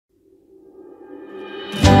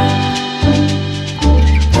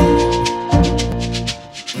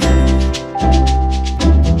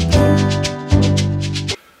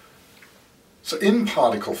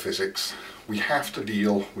particle physics, we have to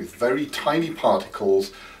deal with very tiny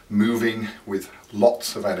particles moving with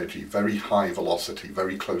lots of energy, very high velocity,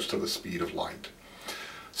 very close to the speed of light.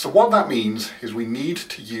 So what that means is we need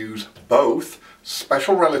to use both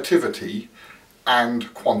special relativity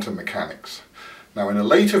and quantum mechanics. Now in a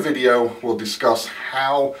later video we'll discuss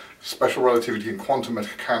how special relativity and quantum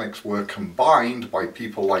mechanics were combined by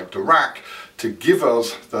people like Dirac to give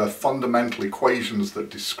us the fundamental equations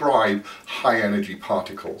that describe high energy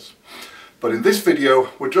particles. But in this video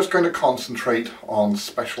we're just going to concentrate on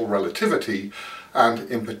special relativity,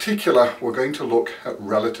 and in particular we're going to look at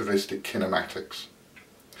relativistic kinematics.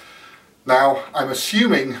 Now, I'm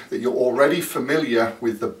assuming that you're already familiar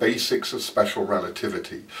with the basics of special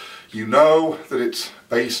relativity. You know that it's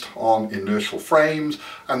based on inertial frames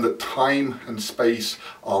and that time and space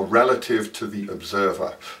are relative to the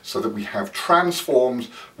observer, so that we have transforms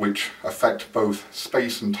which affect both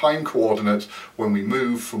space and time coordinates when we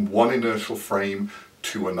move from one inertial frame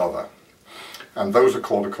to another. And those are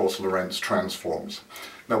called, of course, Lorentz transforms.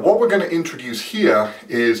 Now what we're going to introduce here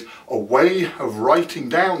is a way of writing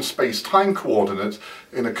down space-time coordinates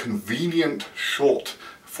in a convenient short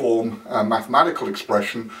form mathematical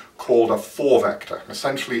expression called a 4-vector.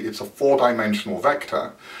 Essentially it's a 4-dimensional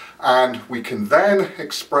vector, and we can then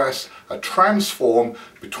express a transform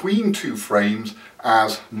between two frames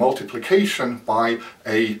as multiplication by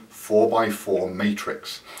a 4x4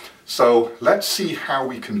 matrix. So let's see how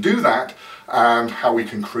we can do that, and how we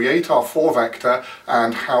can create our 4-vector,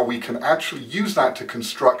 and how we can actually use that to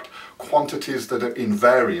construct quantities that are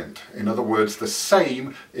invariant, in other words the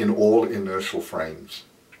same in all inertial frames.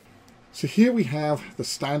 So here we have the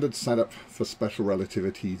standard setup for special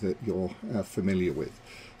relativity that you're familiar with.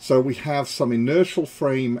 So we have some inertial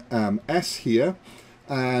frame S here,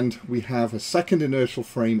 and we have a second inertial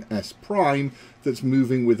frame S prime that's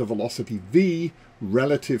moving with a velocity v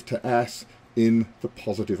relative to S in the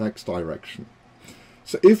positive x direction.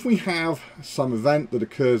 So if we have some event that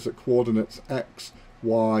occurs at coordinates x,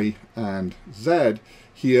 y and z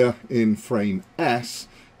here in frame S,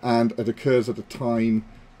 and it occurs at a time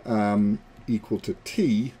equal to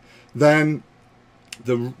t, then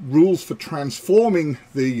the rules for transforming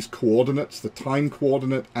these coordinates, the time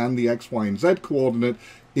coordinate and the x, y and z coordinate,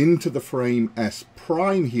 into the frame S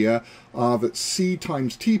prime here are that c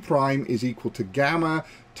times t prime is equal to gamma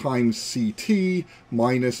times ct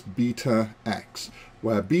minus beta x,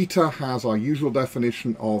 where beta has our usual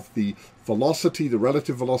definition of the velocity, the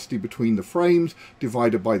relative velocity between the frames,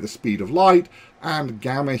 divided by the speed of light, and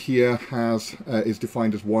gamma here is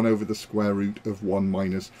defined as 1 over the square root of 1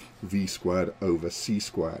 minus v squared over c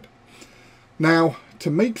squared. Now, to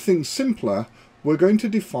make things simpler, we're going to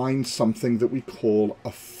define something that we call a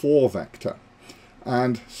 4-vector.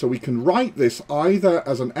 And so we can write this either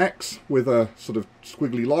as an x with a sort of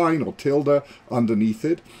squiggly line or tilde underneath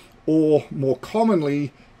it, or more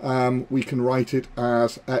commonly we can write it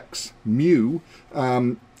as x mu,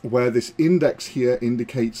 where this index here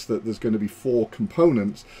indicates that there's going to be 4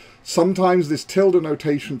 components. Sometimes this tilde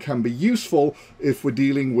notation can be useful if we're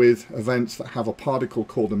dealing with events that have a particle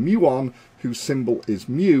called a muon, whose symbol is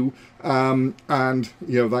mu, and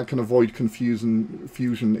that can avoid confusion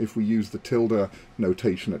if we use the tilde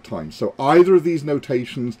notation at times. So either of these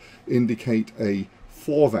notations indicate a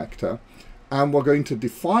 4-vector, and we're going to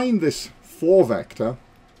define this 4-vector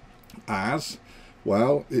as,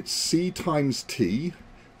 well, it's c times t,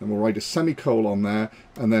 and we'll write a semicolon there,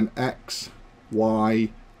 and then x, y,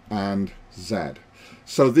 and z.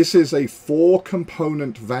 So this is a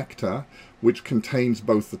 4-component vector which contains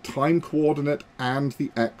both the time coordinate and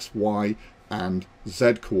the x, y, and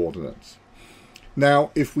z coordinates.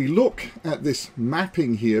 Now, if we look at this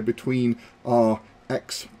mapping here between our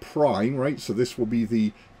x prime, right, so this will be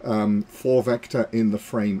the 4-vector in the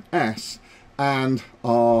frame S, and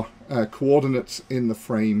our coordinates in the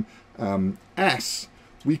frame S,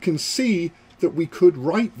 we can see that we could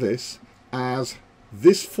write this as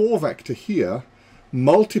this 4-vector here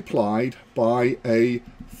multiplied by a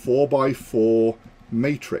 4x4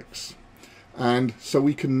 matrix. And so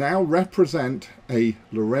we can now represent a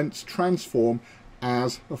Lorentz transform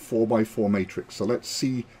as a 4x4 matrix. So let's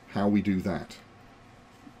see how we do that.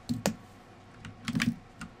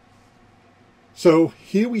 So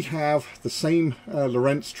here we have the same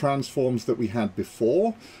Lorentz transforms that we had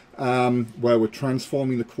before, where we're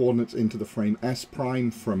transforming the coordinates into the frame S prime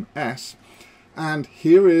from S. And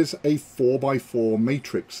here is a 4x4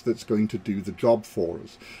 matrix that's going to do the job for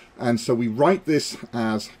us. And so we write this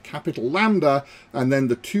as capital lambda, and then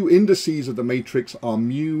the two indices of the matrix are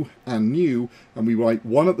mu and nu, and we write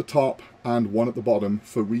one at the top and one at the bottom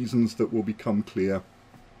for reasons that will become clear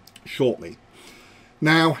shortly.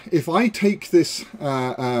 Now, if I take this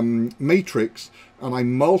matrix and I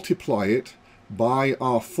multiply it by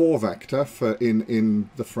our 4 vector for in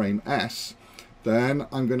the frame S, then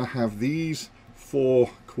I'm going to have these 4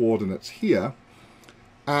 coordinates here.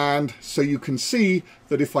 And so you can see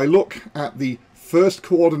that if I look at the first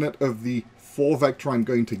coordinate of the 4 vector I'm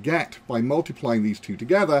going to get by multiplying these two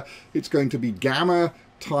together, it's going to be gamma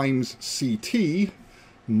times CT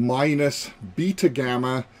minus beta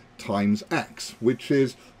gamma times x, which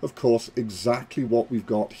is, of course, exactly what we've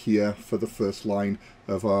got here for the first line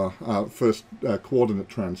of our first coordinate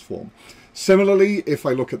transform. Similarly, if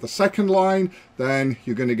I look at the second line, then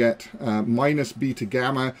you're going to get minus beta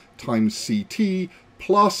gamma times CT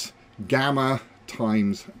plus gamma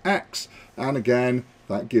times x, and again,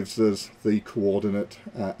 that gives us the coordinate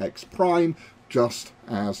x prime, just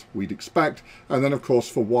as we'd expect. And then, of course,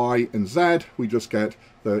 for y and z, we just get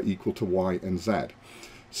the equal to y and z.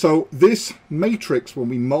 So this matrix, when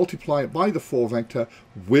we multiply it by the 4 vector,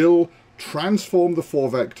 will transform the 4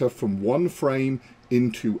 vector from one frame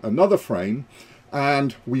into another frame.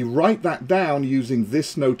 And we write that down using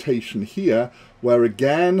this notation here, where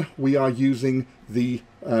again we are using the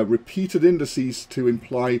repeated indices to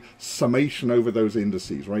imply summation over those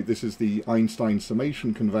indices, right? This is the Einstein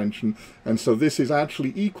summation convention, and so this is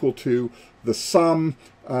actually equal to the sum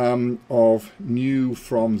of nu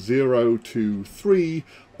from 0 to 3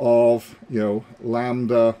 of,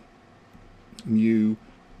 lambda nu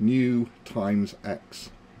times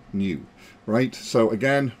x nu. Right, so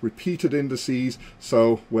again, repeated indices,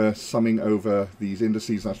 so we're summing over these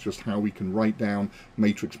indices. That's just how we can write down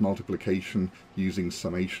matrix multiplication using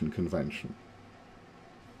summation convention.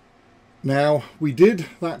 Now, we did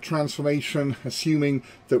that transformation assuming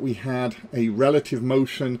that we had a relative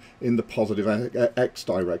motion in the positive x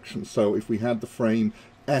direction. So if we had the frame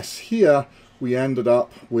S here, we ended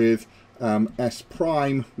up with S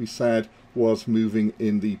prime, we said, was moving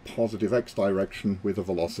in the positive x direction with a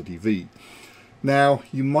velocity v. Now,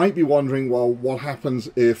 you might be wondering, well, what happens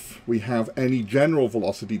if we have any general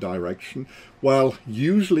velocity direction? Well,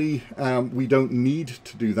 usually we don't need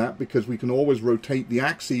to do that because we can always rotate the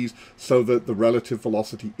axes so that the relative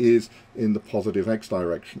velocity is in the positive x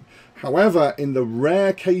direction. However, in the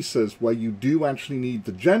rare cases where you do actually need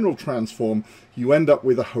the general transform, you end up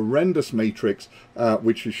with a horrendous matrix,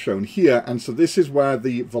 which is shown here. And so this is where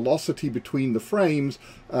the velocity between the frames,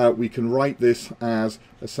 we can write this as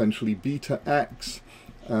essentially beta x,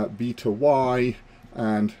 beta y,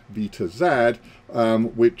 and beta z,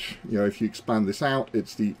 which, if you expand this out,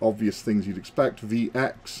 it's the obvious things you'd expect: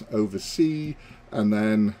 Vx over c, and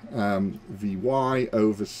then Vy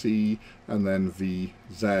over c, and then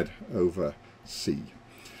Vz over c.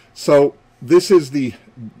 So this is the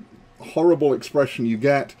horrible expression you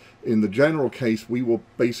get in the general case. We will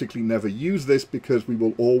basically never use this because we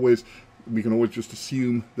can always just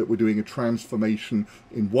assume that we're doing a transformation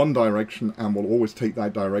in one direction, and we'll always take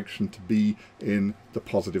that direction to be in the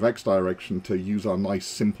positive x direction to use our nice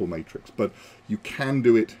simple matrix. But you can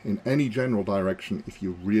do it in any general direction if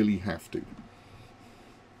you really have to.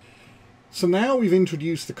 So now we've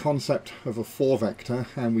introduced the concept of a 4 vector,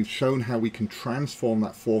 and we've shown how we can transform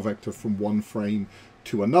that 4 vector from one frame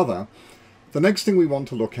to another. The next thing we want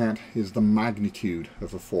to look at is the magnitude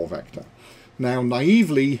of a 4 vector. Now,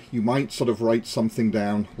 naively, you might sort of write something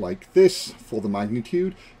down like this for the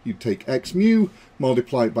magnitude. You'd take x mu,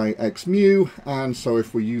 multiply it by x mu, and so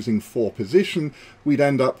if we're using 4 position, we'd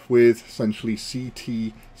end up with essentially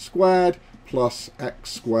ct squared plus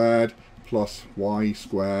x squared plus y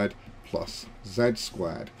squared plus z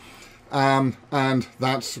squared. And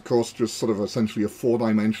that's, of course, just sort of essentially a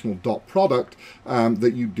 4-dimensional dot product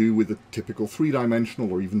that you do with a typical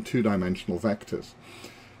 3-dimensional or even 2-dimensional vectors.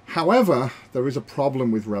 However, there is a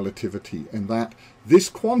problem with relativity, in that this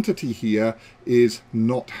quantity here is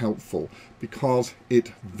not helpful because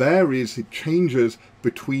it varies, it changes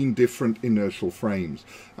between different inertial frames.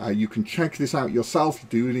 You can check this out yourself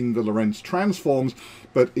doing the Lorentz transforms,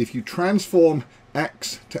 but if you transform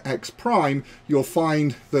x to x prime, you'll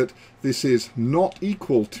find that this is not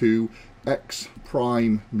equal to x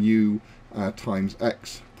prime mu times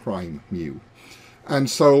x prime mu. And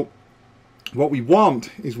so what we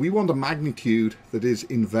want is a magnitude that is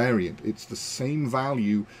invariant. It's the same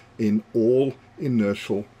value in all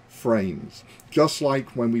inertial frames. Just like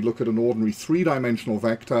when we look at an ordinary 3-dimensional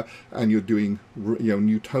vector and you're doing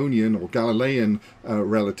Newtonian or Galilean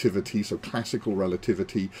relativity, so classical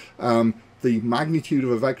relativity, the magnitude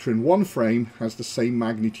of a vector in one frame has the same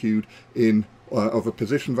magnitude in of a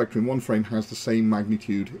position vector in one frame has the same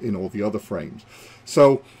magnitude in all the other frames.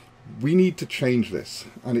 So we need to change this,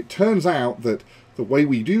 and it turns out that the way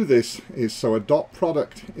we do this is, so a dot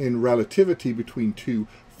product in relativity between two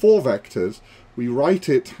 4 vectors, we write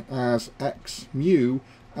it as x mu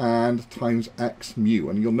and times x mu.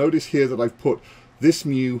 And you'll notice here that I've put this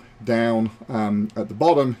mu down at the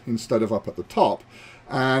bottom instead of up at the top.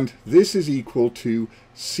 And this is equal to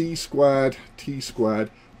c squared t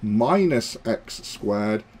squared minus x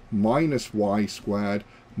squared minus y squared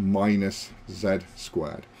minus z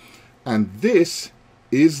squared. And this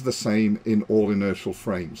is the same in all inertial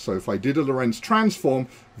frames. So if I did a Lorentz transform,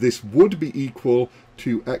 this would be equal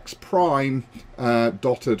to x prime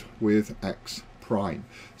dotted with x prime.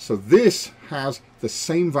 So this has the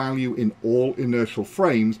same value in all inertial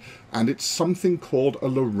frames, and it's something called a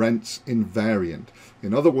Lorentz invariant.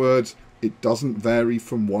 In other words, it doesn't vary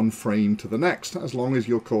from one frame to the next, as long as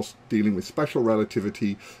you're, of course, dealing with special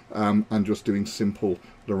relativity and just doing simple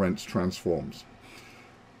Lorentz transforms.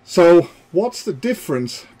 So what's the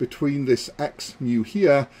difference between this x mu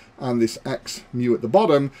here and this x mu at the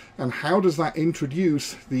bottom, and how does that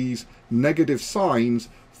introduce these negative signs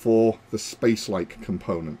for the space-like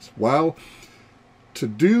components? Well, to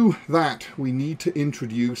do that, we need to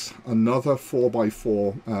introduce another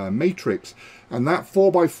 4x4 matrix, and that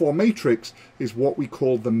 4x4 matrix is what we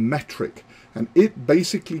call the metric, and it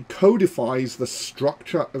basically codifies the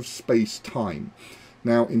structure of space-time.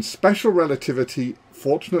 Now, in special relativity,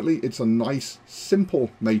 fortunately, it's a nice, simple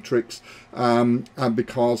matrix, and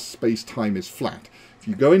because space-time is flat. If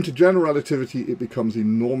you go into general relativity, it becomes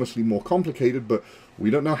enormously more complicated, but we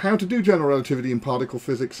don't know how to do general relativity in particle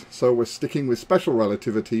physics, so we're sticking with special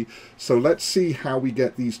relativity. So let's see how we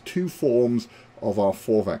get these two forms of our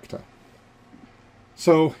 4 vector.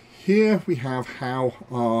 So here we have how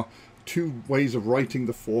our two ways of writing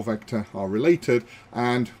the 4 vector are related,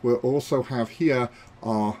 and we'll also have here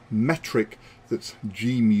our metric that's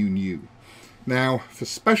g mu nu. Now, for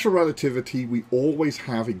special relativity, we always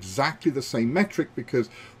have exactly the same metric because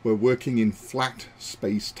we're working in flat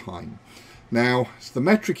space-time. Now, so the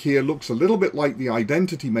metric here looks a little bit like the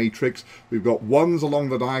identity matrix. We've got 1s along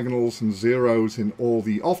the diagonals and 0s in all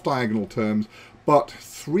the off-diagonal terms, but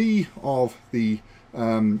 3 of the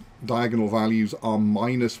diagonal values are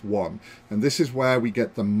 -1, and this is where we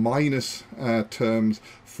get the minus terms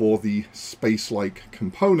for the space-like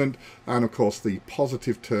component, and of course the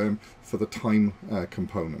positive term for the time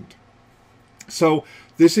component. So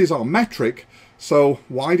this is our metric. So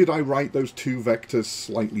why did I write those two vectors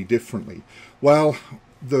slightly differently? Well,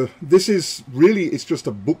 this is really, it's just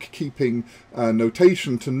a bookkeeping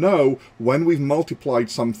notation to know when we've multiplied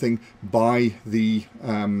something by the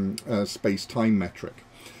space-time metric.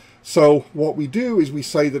 So what we do is we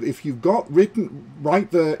say that if you've got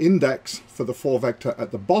write the index for the 4 vector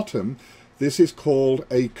at the bottom, this is called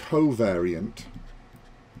a covariant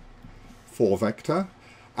 4 vector.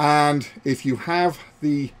 And if you have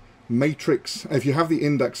the matrix, if you have the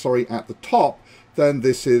index, sorry, at the top, then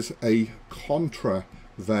this is a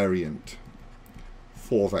contravariant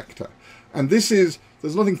 4 vector. And this is,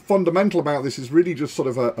 there's nothing fundamental about this, it's really just sort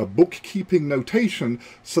of a bookkeeping notation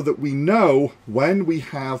so that we know when we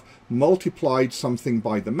have multiplied something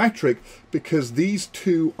by the metric, because these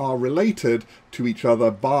two are related to each other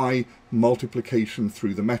by multiplication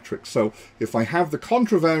through the metric. So if I have the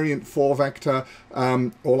contravariant 4 vector,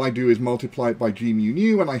 all I do is multiply it by g mu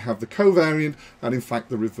nu, and I have the covariant, and in fact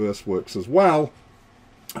the reverse works as well.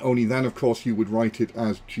 Only then, of course, you would write it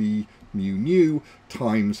as g mu nu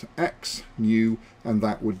times x nu, and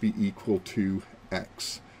that would be equal to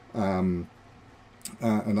x. And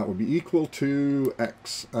that would be equal to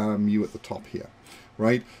x mu at the top here,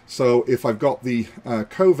 right? So if I've got the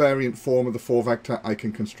covariant form of the 4 vector, I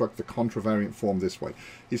can construct the contravariant form this way.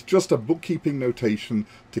 It's just a bookkeeping notation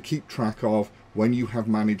to keep track of when you have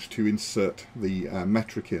managed to insert the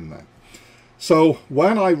metric in there. So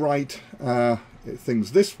when I write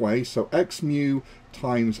things this way, so x mu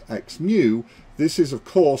times x mu, this is of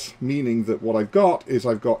course meaning that what I've got is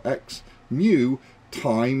I've got x mu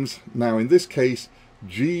times, now in this case,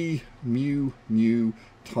 g mu nu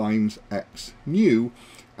times x nu,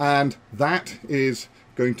 and that is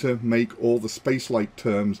going to make all the space-like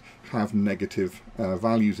terms have negative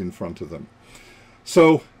values in front of them.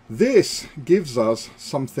 So this gives us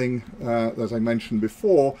something, as I mentioned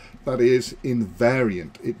before, that is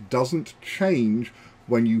invariant. It doesn't change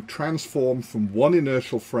when you transform from one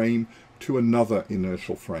inertial frame to another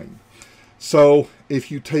inertial frame. So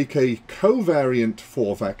if you take a covariant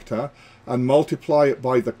 4 vector and multiply it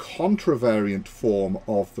by the contravariant form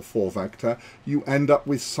of the 4 vector, you end up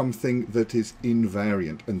with something that is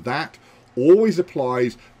invariant, and that always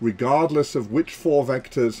applies regardless of which 4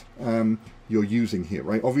 vectors you're using here,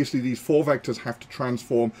 right? Obviously these four vectors have to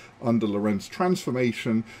transform under Lorentz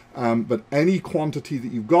transformation, but any quantity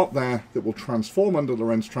that you've got there that will transform under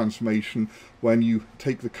Lorentz transformation, when you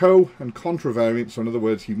take the co and contravariant, so in other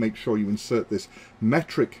words you make sure you insert this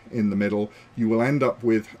metric in the middle, you will end up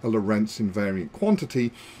with a Lorentz invariant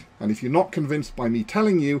quantity. And if you're not convinced by me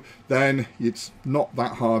telling you, then it's not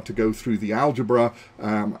that hard to go through the algebra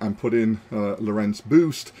and put in Lorentz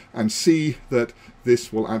boost and see that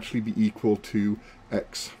this will actually be equal to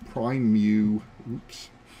x prime mu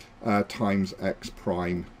times x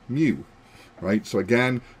prime mu, right? So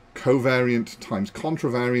again, covariant times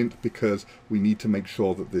contravariant, because we need to make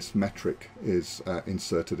sure that this metric is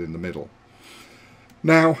inserted in the middle.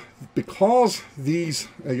 Now, because these,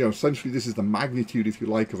 essentially this is the magnitude, if you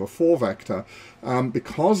like, of a four vector,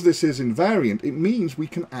 because this is invariant, it means we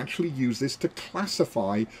can actually use this to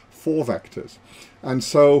classify four vectors. And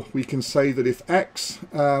so we can say that if x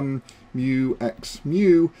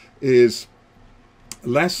mu is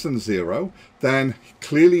less than 0, then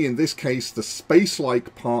clearly in this case the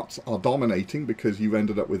space-like parts are dominating because you've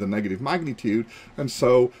ended up with a negative magnitude, and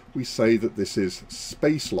so we say that this is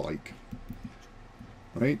space-like.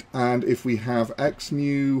 Right? And if we have x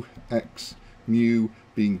mu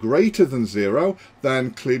being greater than 0,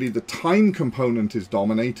 then clearly the time component is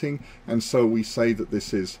dominating, and so we say that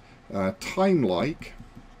this is time-like.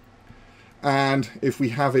 And if we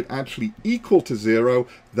have it actually equal to 0,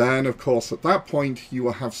 then of course at that point you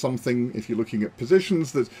will have something, if you're looking at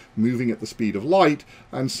positions, that's moving at the speed of light,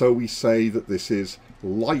 and so we say that this is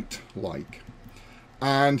light-like.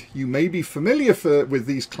 And you may be familiar with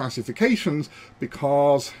these classifications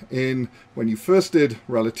because when you first did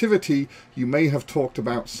relativity, you may have talked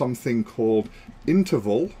about something called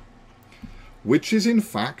interval, which is in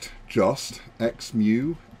fact just x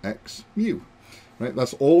mu. Right?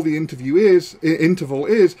 That's all the interval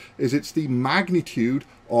is it's the magnitude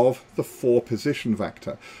of the four position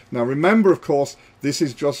vector. Now remember, of course, this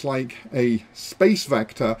is just like a space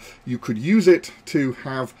vector. You could use it to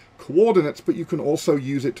have coordinates, but you can also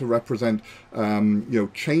use it to represent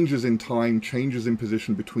changes in time, changes in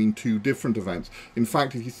position between two different events. In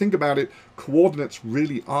fact, if you think about it, coordinates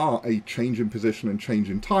really are a change in position and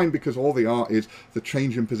change in time, because all they are is the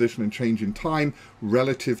change in position and change in time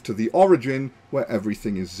relative to the origin where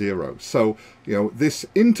everything is 0. So this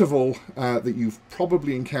interval that you've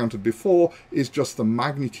probably encountered before is just the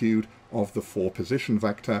magnitude of the four position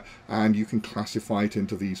vector, and you can classify it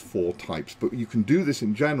into these four types, but you can do this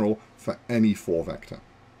in general for any four vector.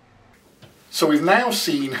 So we've now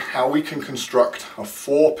seen how we can construct a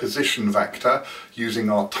four position vector using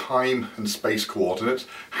our time and space coordinates,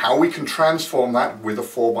 how we can transform that with a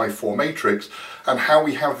 4x4 matrix, and how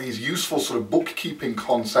we have these useful sort of bookkeeping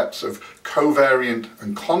concepts of covariant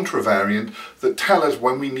and contravariant that tell us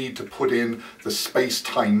when we need to put in the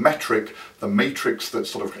space-time metric, the matrix that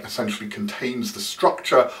sort of essentially contains the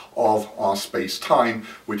structure of our space-time,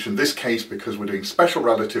 which in this case, because we're doing special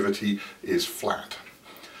relativity, is flat.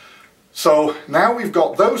 So now we've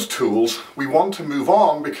got those tools, we want to move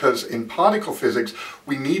on, because in particle physics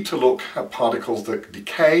we need to look at particles that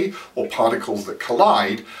decay or particles that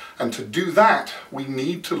collide, and to do that we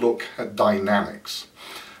need to look at dynamics.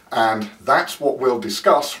 And that's what we'll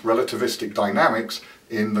discuss, relativistic dynamics,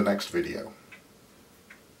 in the next video.